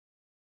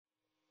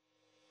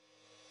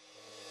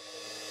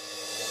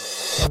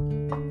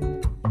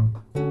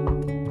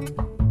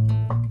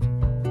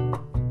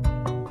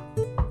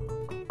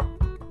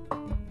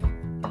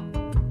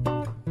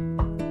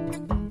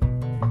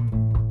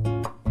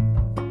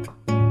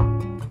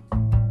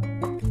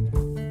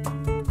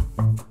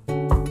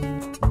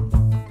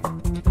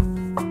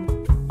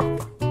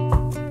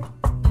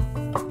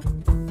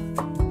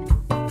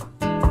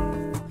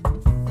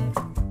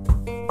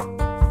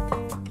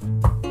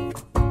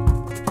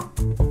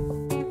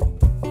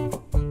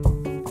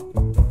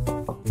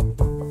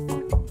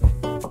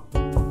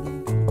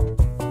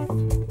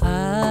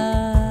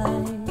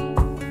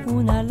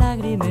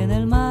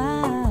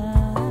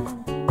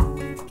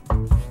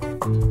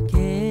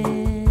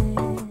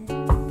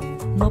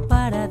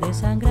de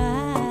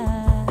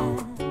sangrar.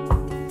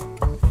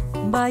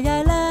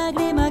 Vaya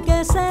lágrima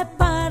que se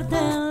parte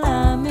en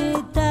la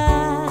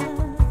mitad.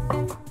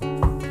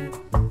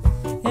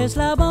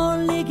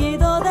 Eslabón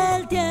líquido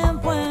del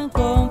tiempo en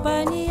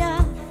compañía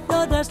de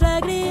otras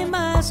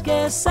lágrimas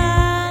que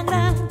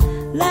sangran.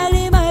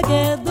 Lágrima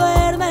que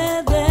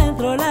duerme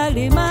dentro,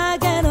 lágrima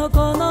que no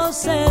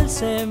conoce el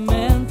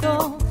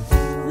cemento.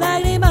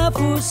 Lágrima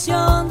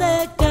fusión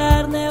de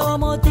carne,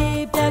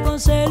 homotipia con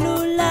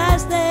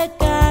células de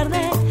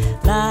carne.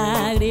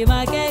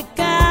 Lágrima que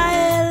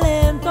cae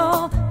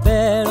lento,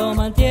 pero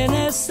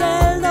mantienes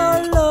el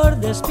dolor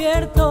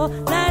despierto.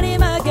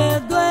 Lágrima que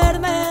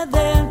duerme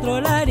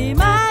dentro,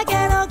 lágrima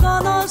que no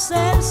conoce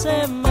el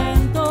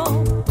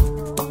cemento.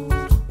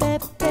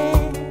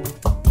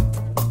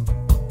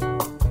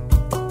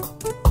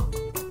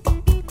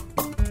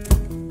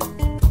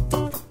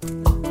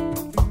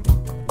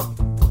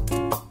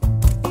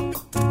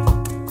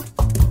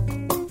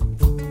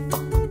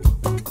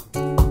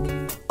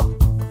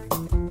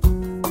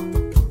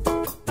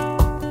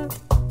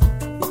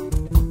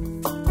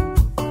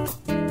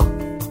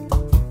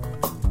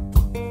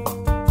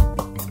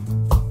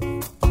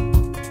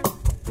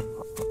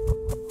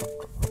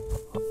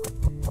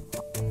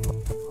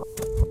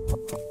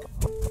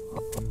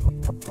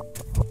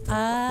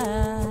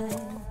 Hay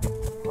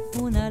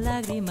una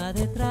lágrima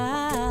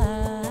detrás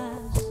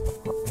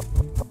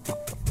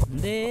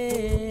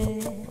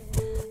de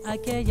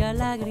aquella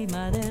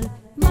lágrima del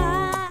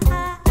mar.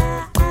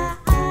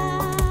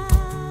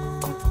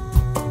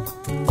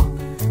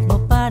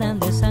 No paran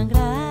de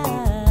sangrar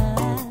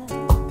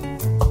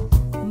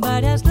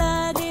varias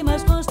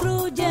lágrimas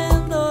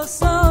construyendo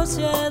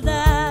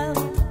sociedad.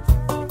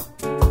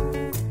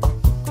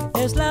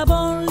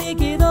 Eslabón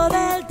líquido